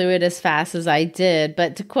clipped through it as fast as I did.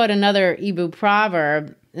 But to quote another Igbo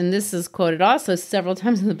proverb, and this is quoted also several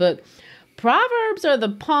times in the book, proverbs are the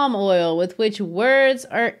palm oil with which words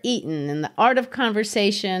are eaten, and the art of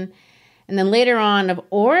conversation and then later on of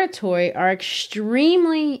oratory are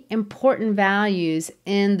extremely important values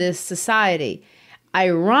in this society.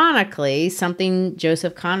 Ironically, something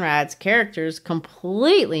Joseph Conrad's characters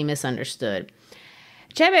completely misunderstood.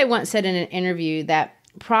 Achebe once said in an interview that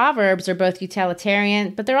proverbs are both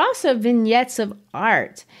utilitarian, but they're also vignettes of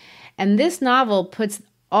art. And this novel puts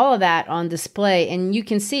all of that on display, and you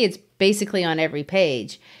can see it's basically on every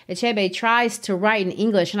page. Achebe tries to write in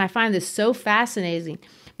English, and I find this so fascinating.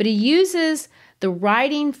 But he uses the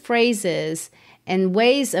writing phrases and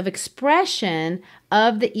ways of expression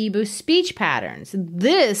of the Igbo speech patterns.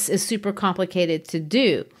 This is super complicated to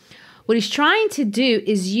do. What he's trying to do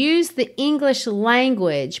is use the English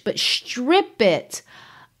language, but strip it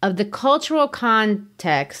of the cultural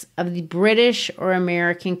context of the British or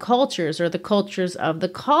American cultures or the cultures of the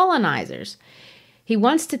colonizers. He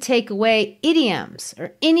wants to take away idioms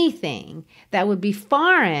or anything that would be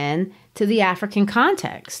foreign to the African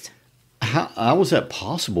context. How was that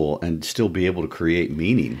possible and still be able to create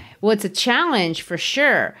meaning? Well, it's a challenge for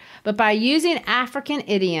sure. But by using African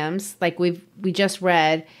idioms, like we just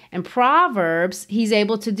read, and proverbs, he's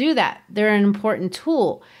able to do that. They're an important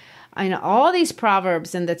tool. All these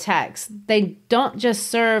proverbs in the text, they don't just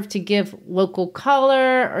serve to give local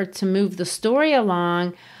color or to move the story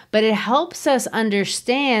along, but it helps us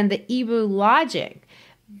understand the Igbo logic.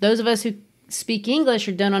 Those of us who speak English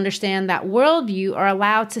or don't understand that worldview are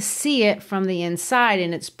allowed to see it from the inside,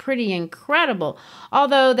 and it's pretty incredible.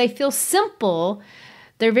 Although they feel simple,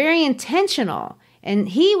 they're very intentional, and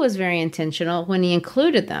he was very intentional when he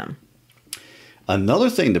included them. Another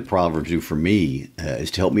thing that Proverbs do for me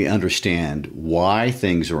is to help me understand why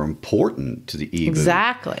things are important to the Igbo.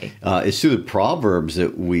 Exactly. It's through the Proverbs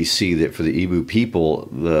that we see that for the Igbo people,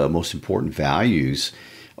 the most important values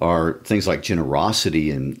are things like generosity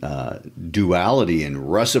and duality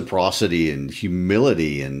and reciprocity and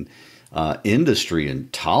humility and industry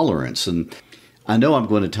and tolerance. And I know I'm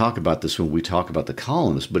going to talk about this when we talk about the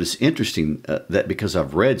colonists, but it's interesting that because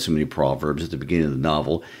I've read so many Proverbs at the beginning of the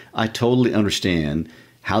novel, I totally understand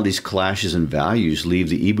how these clashes in values leave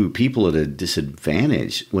the Igbo people at a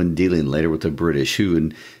disadvantage when dealing later with the British, who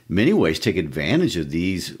in many ways take advantage of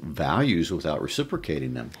these values without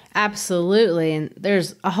reciprocating them. Absolutely. And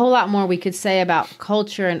there's a whole lot more we could say about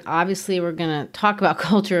culture, and obviously we're going to talk about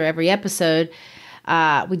culture every episode.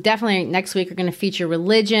 We definitely, next week, are going to feature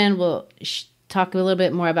religion. We'll talk a little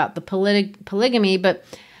bit more about the polygamy, but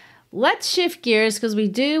let's shift gears because we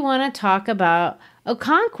do want to talk about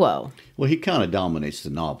Okonkwo. Well, he kind of dominates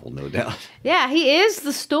the novel, no doubt. Yeah, he is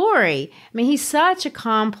the story. He's such a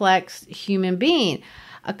complex human being.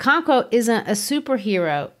 Okonkwo isn't a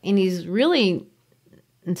superhero, and he's really,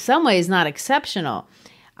 in some ways, not exceptional.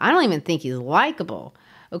 I don't even think he's likable.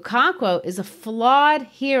 Okonkwo is a flawed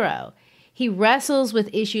hero. He wrestles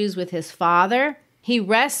with issues with his father. He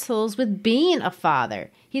wrestles with being a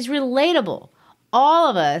father. He's relatable. All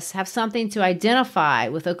of us have something to identify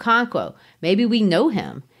with Okonkwo. Maybe we know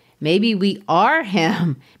him. Maybe we are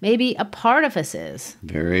him. Maybe a part of us is.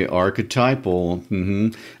 Very archetypal.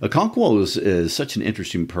 Okonkwo is such an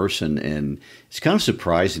interesting person, and it's kind of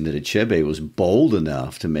surprising that Achebe was bold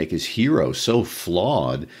enough to make his hero so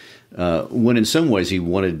flawed when in some ways he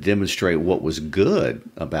wanted to demonstrate what was good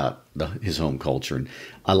about his home culture. And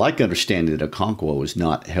I like understanding that Okonkwo was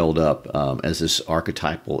not held up as this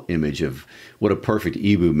archetypal image of what a perfect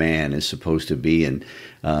Igbo man is supposed to be. And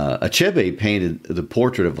Achebe painted the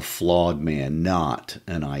portrait of a flawed man, not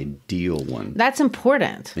an ideal one. That's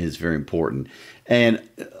important. It's very important. And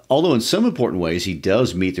although in some important ways he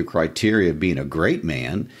does meet the criteria of being a great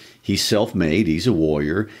man, he's self-made, he's a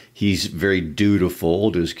warrior, he's very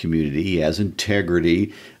dutiful to his community, he has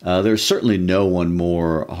integrity. There's certainly no one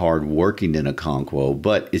more hardworking than Okonkwo,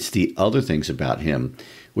 but it's the other things about him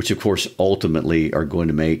which of course ultimately are going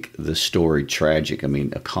to make the story tragic. I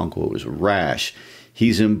mean, Okonkwo is rash.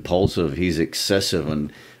 He's impulsive. He's excessive.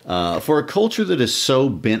 And for a culture that is so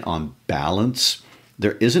bent on balance,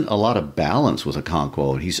 there isn't a lot of balance with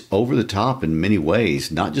Okonkwo. He's over the top in many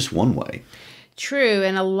ways, not just one way. True.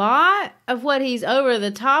 And a lot of what he's over the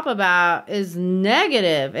top about is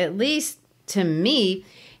negative, at least to me.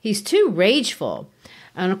 He's too rageful.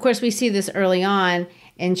 And of course, we see this early on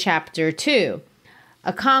in chapter 2.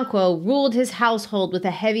 Okonkwo ruled his household with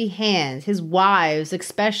a heavy hand. His wives,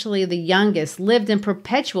 especially the youngest, lived in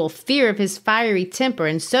perpetual fear of his fiery temper,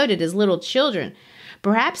 and so did his little children.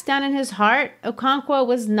 Perhaps down in his heart, Okonkwo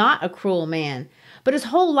was not a cruel man, but his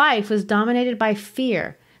whole life was dominated by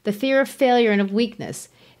fear, the fear of failure and of weakness.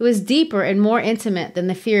 It was deeper and more intimate than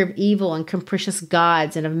the fear of evil and capricious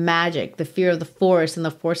gods and of magic, the fear of the forest and the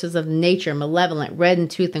forces of nature, malevolent, red in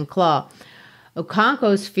tooth and claw.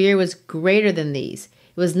 Okonkwo's fear was greater than these.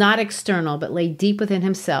 It was not external, but lay deep within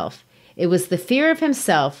himself. It was the fear of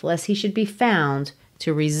himself, lest he should be found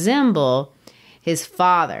to resemble his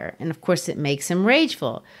father. And of course, it makes him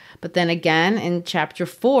rageful. But then again, in chapter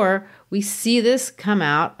 4, we see this come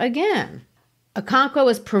out again. Okonkwo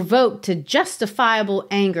was provoked to justifiable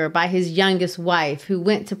anger by his youngest wife, who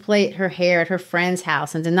went to plait her hair at her friend's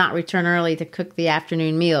house and did not return early to cook the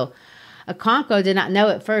afternoon meal. Okonkwo did not know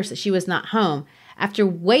at first that she was not home. After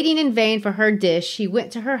waiting in vain for her dish, he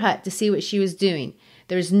went to her hut to see what she was doing.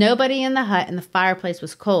 There was nobody in the hut, and the fireplace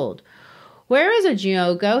was cold. "Where is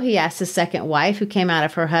Ojuogo?" he asked his second wife, who came out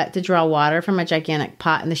of her hut to draw water from a gigantic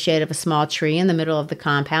pot in the shade of a small tree in the middle of the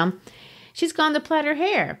compound. "She's gone to plait her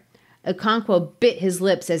hair." Okonkwo bit his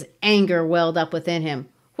lips as anger welled up within him.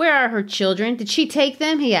 "Where are her children? Did she take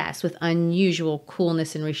them?" he asked with unusual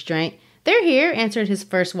coolness and restraint. "They're here," answered his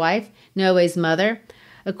first wife, Noe's mother.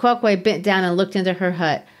 Okonkwo bent down and looked into her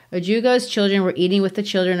hut. Ojuogo's children were eating with the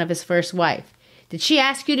children of his first wife. "Did she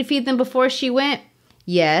ask you to feed them before she went?"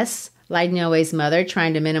 "Yes," lied Noe's mother,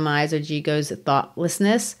 trying to minimize Ojuogo's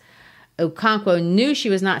thoughtlessness. Okonkwo knew she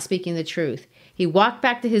was not speaking the truth. He walked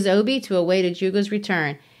back to his obi to await Ojuogo's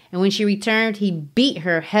return, and when she returned, he beat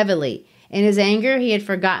her heavily. In his anger, he had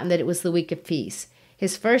forgotten that it was the week of peace.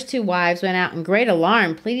 His first two wives went out in great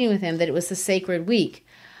alarm, pleading with him that it was the sacred week.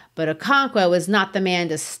 But Okonkwo was not the man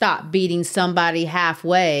to stop beating somebody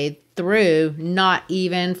halfway through, not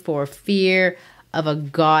even for fear of a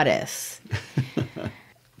goddess.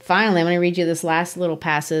 Finally, I'm going to read you this last little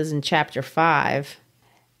passage in chapter 5.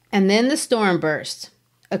 "And then the storm burst.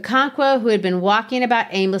 Okonkwo, who had been walking about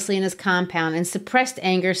aimlessly in his compound in suppressed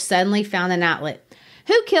anger, suddenly found an outlet.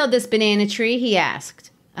 'Who killed this banana tree?' he asked.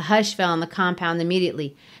 A hush fell on the compound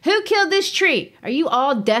immediately. 'Who killed this tree? Are you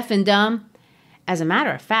all deaf and dumb?' As a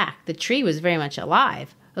matter of fact, the tree was very much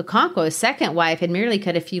alive. Okonkwo's second wife had merely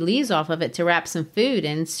cut a few leaves off of it to wrap some food,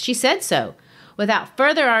 and she said so. Without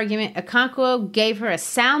further argument, Okonkwo gave her a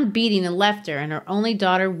sound beating and left her, and her only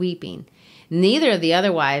daughter weeping. Neither of the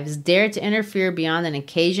other wives dared to interfere beyond an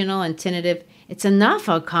occasional and tentative, 'It's enough,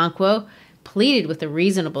 Okonkwo,' pleaded with a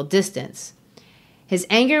reasonable distance. His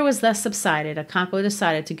anger was thus subsided. Okonkwo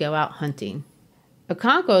decided to go out hunting.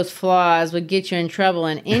 Okonkwo's flaws would get you in trouble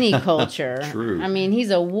in any culture. True. I mean, he's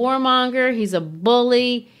a warmonger. He's a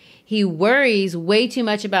bully. He worries way too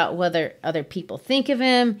much about whether other people think of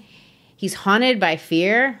him. He's haunted by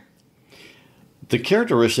fear. The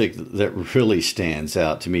characteristic that really stands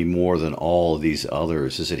out to me more than all of these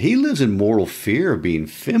others is that he lives in mortal fear of being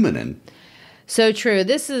feminine. So true.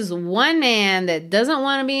 This is one man that doesn't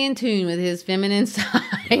want to be in tune with his feminine side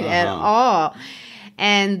at all.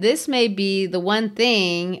 And this may be the one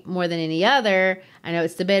thing, more than any other, I know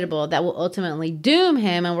it's debatable, that will ultimately doom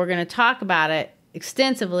him, and we're going to talk about it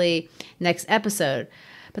extensively next episode.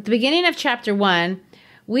 But the beginning of chapter 1,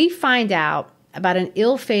 we find out about an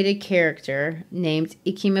ill-fated character named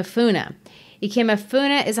Ikemefuna.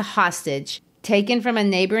 Ikemefuna is a hostage taken from a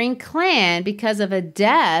neighboring clan because of a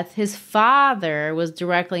death his father was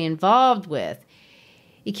directly involved with.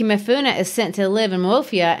 Ikemefuna is sent to live in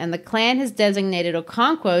Mofia, and the clan has designated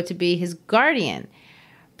Okonkwo to be his guardian.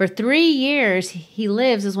 For 3 years, he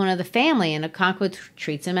lives as one of the family, and Okonkwo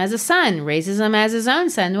treats him as a son, raises him as his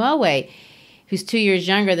own son, Noe, who's 2 years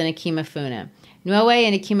younger than Ikemefuna. Noe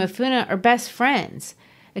and Ikemefuna are best friends.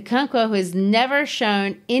 Okonkwo, who has never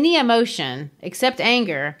shown any emotion except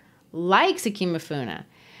anger, likes Ikemefuna.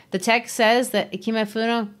 The text says that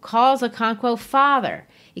Ikemefuna calls Okonkwo father.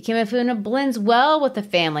 Ikemefuna blends well with the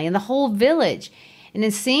family and the whole village. And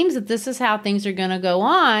it seems that this is how things are going to go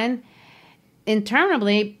on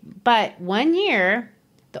interminably. But 1 year,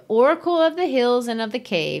 the Oracle of the Hills and of the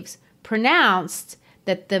Caves pronounced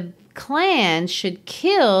that the clan should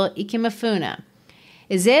kill Ikemefuna.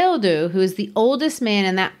 Izeodu, who is the oldest man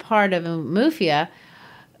in that part of Umufia,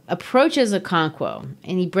 approaches Okonkwo,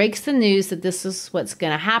 and he breaks the news that this is what's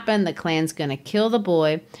going to happen. The clan's going to kill the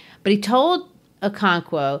boy. But he told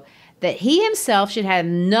Okonkwo that he himself should have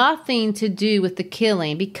nothing to do with the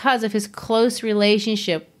killing because of his close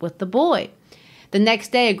relationship with the boy. The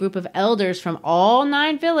next day, a group of elders from all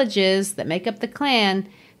 9 villages that make up the clan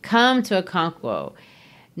come to Okonkwo.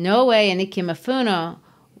 Noe and Ikemefuna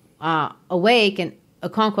awake, and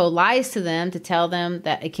Okonkwo lies to them to tell them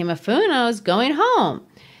that Ikemefuna is going home.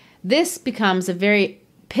 This becomes a very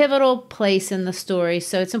pivotal place in the story,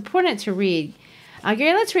 so it's important to read.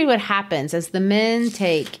 Gary, let's read what happens as the men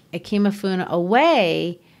take Ikemefuna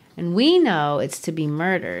away, and we know it's to be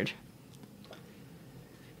murdered.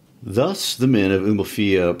 Thus the men of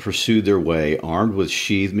Umufia pursued their way, armed with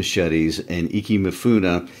sheathed machetes, and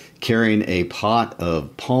Ikemefuna, carrying a pot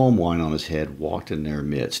of palm wine on his head, walked in their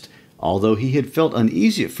midst. Although he had felt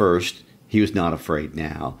uneasy at first, he was not afraid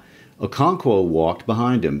now. Okonkwo walked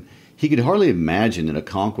behind him. He could hardly imagine that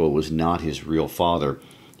Okonkwo was not his real father.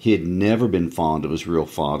 He had never been fond of his real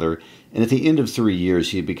father, and at the end of 3 years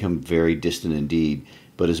he had become very distant indeed.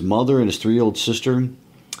 But his mother and his 3-year-old sister,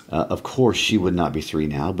 of course she would not be 3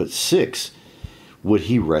 now, but 6. Would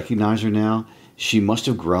he recognize her now? She must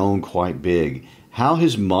have grown quite big. How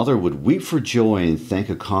his mother would weep for joy and thank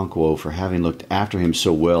Okonkwo for having looked after him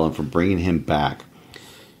so well and for bringing him back.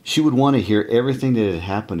 She would want to hear everything that had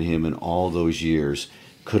happened to him in all those years.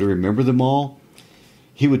 Could he remember them all?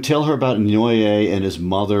 He would tell her about Noye and his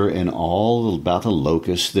mother and all about the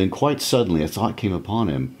locusts. Then quite suddenly a thought came upon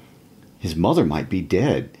him. His mother might be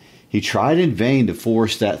dead. He tried in vain to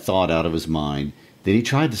force that thought out of his mind. Then he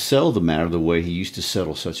tried to settle the matter the way he used to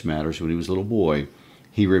settle such matters when he was a little boy.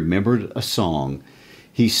 He remembered a song.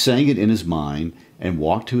 He sang it in his mind and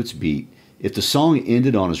walked to its beat. If the song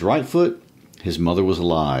ended on his right foot, his mother was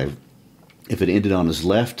alive. If it ended on his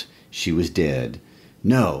left, she was dead.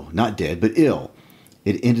 No, not dead, but ill.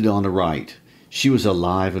 It ended on the right. She was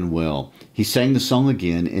alive and well. He sang the song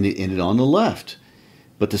again, and it ended on the left.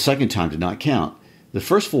 But the second time did not count. The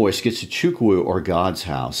first voice gets to Chukwu, or God's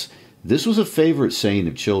house. This was a favorite saying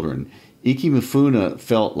of children. Ikemefuna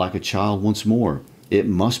felt like a child once more. It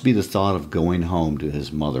must be the thought of going home to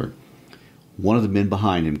his mother. One of the men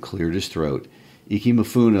behind him cleared his throat.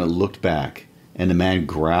 Ikemefuna looked back, and the man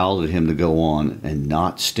growled at him to go on and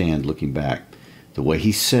not stand looking back. The way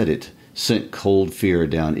he said it sent cold fear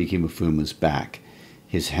down Ikemefuna's back.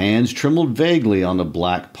 His hands trembled vaguely on the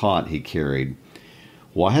black pot he carried.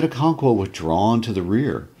 Why had Okonkwo withdrawn to the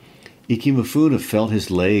rear? Ikemefuna felt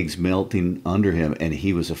his legs melting under him, and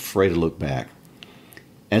he was afraid to look back.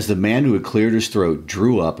 As the man who had cleared his throat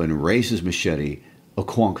drew up and raised his machete,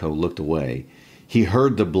 Okonkwo looked away. He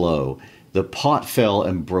heard the blow. The pot fell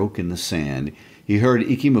and broke in the sand. He heard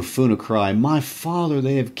Ikemefuna cry, "My father,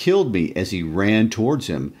 they have killed me," as he ran towards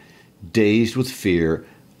him. Dazed with fear,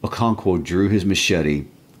 Okonkwo drew his machete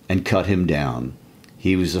and cut him down.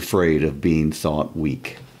 He was afraid of being thought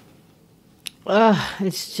weak.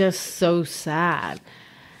 It's just so sad.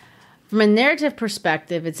 From a narrative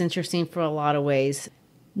perspective, it's interesting for a lot of ways.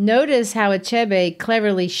 Notice how Achebe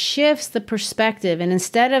cleverly shifts the perspective, and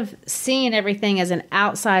instead of seeing everything as an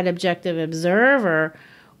outside objective observer,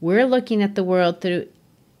 we're looking at the world through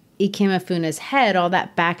Ikemefuna's head, all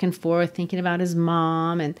that back and forth, thinking about his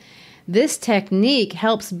mom. And this technique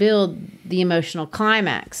helps build the emotional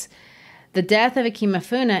climax. The death of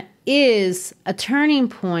Ikemefuna is a turning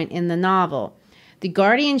point in the novel. The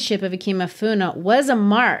guardianship of Ikemefuna was a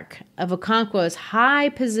mark of Okonkwo's high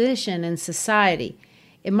position in society.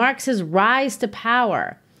 It marks his rise to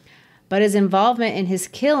power, but his involvement in his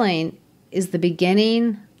killing is the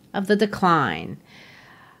beginning of the decline.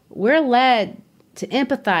 We're led to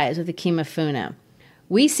empathize with Ikemefuna.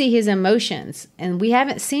 We see his emotions, and we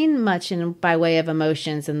haven't seen much by way of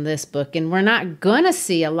emotions in this book, and we're not going to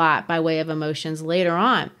see a lot by way of emotions later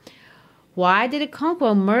on. Why did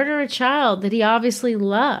Okonkwo murder a child that he obviously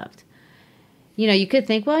loved? You could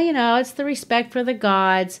think, it's the respect for the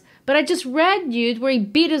gods. But I just read you where he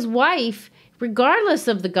beat his wife regardless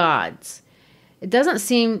of the gods. It doesn't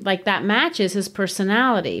seem like that matches his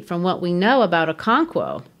personality from what we know about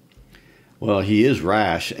Okonkwo. Well, he is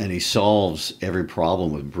rash, and he solves every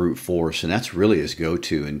problem with brute force, and that's really his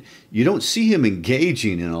go-to. And you don't see him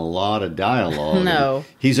engaging in a lot of dialogue. No. And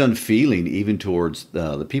he's unfeeling even towards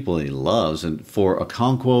the people that he loves. And for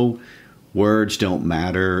Okonkwo, words don't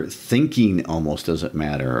matter. Thinking almost doesn't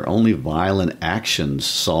matter. Only violent actions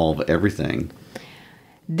solve everything.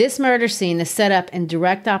 This murder scene is set up in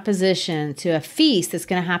direct opposition to a feast that's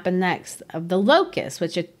going to happen next of the locusts,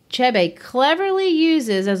 which Achebe cleverly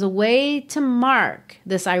uses as a way to mark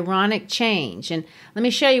this ironic change. And let me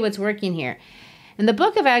show you what's working here. In the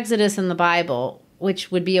book of Exodus in the Bible,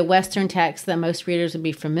 which would be a Western text that most readers would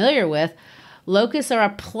be familiar with, locusts are a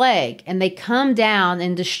plague, and they come down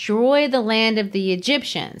and destroy the land of the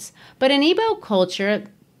Egyptians. But in Igbo culture,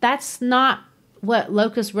 that's not what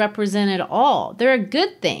locusts represent at all. They're a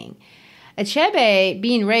good thing. Achebe,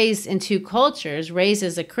 being raised in two cultures, raised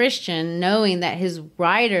as a Christian, knowing that his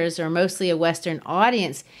writers are mostly a Western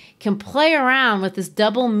audience, can play around with this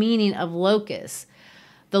double meaning of locusts.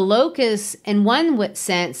 The locusts, in one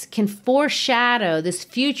sense, can foreshadow this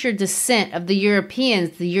future descent of the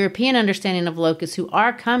Europeans, the European understanding of locusts who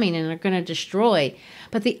are coming and are going to destroy.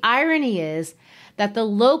 But the irony is that the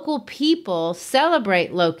local people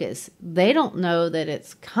celebrate locusts. They don't know that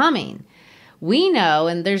it's coming. We know,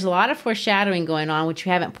 and there's a lot of foreshadowing going on, which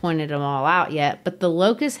we haven't pointed them all out yet, but the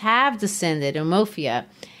locusts have descended, Umofia.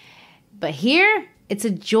 But here, it's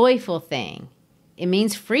a joyful thing. It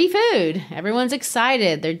means free food. Everyone's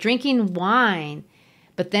excited. They're drinking wine.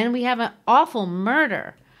 But then we have an awful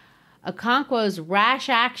murder. Okonkwo's rash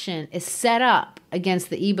action is set up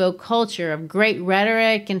against the Igbo culture of great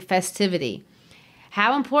rhetoric and festivity.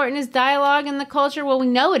 How important is dialogue in the culture? Well, we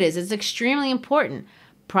know it is. It's extremely important.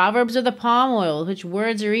 Proverbs are the palm oil with which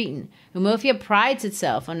words are eaten. Umofia prides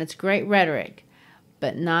itself on its great rhetoric.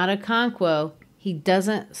 But not Okonkwo. He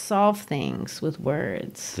doesn't solve things with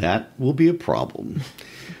words. That will be a problem.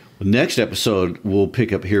 The next episode, we'll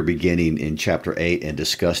pick up here beginning in chapter 8 and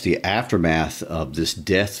discuss the aftermath of this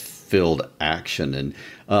death-filled action. And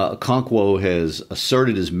Okonkwo has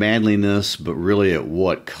asserted his manliness, but really at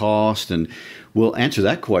what cost? And we'll answer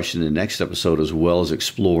that question in the next episode, as well as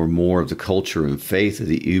explore more of the culture and faith of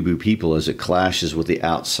the Igbo people as it clashes with the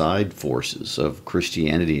outside forces of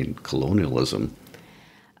Christianity and colonialism.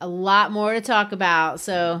 A lot more to talk about.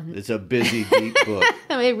 So it's a busy, deep book.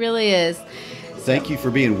 It really is. Thank you for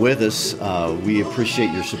being with us. We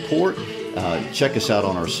appreciate your support. Check us out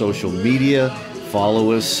on our social media.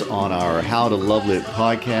 Follow us on our How to Love Lit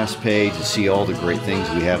podcast page to see all the great things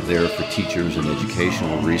we have there for teachers and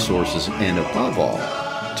educational resources. And above all,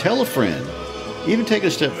 tell a friend. Even take it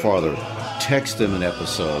a step farther. Text them an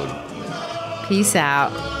episode. Peace out.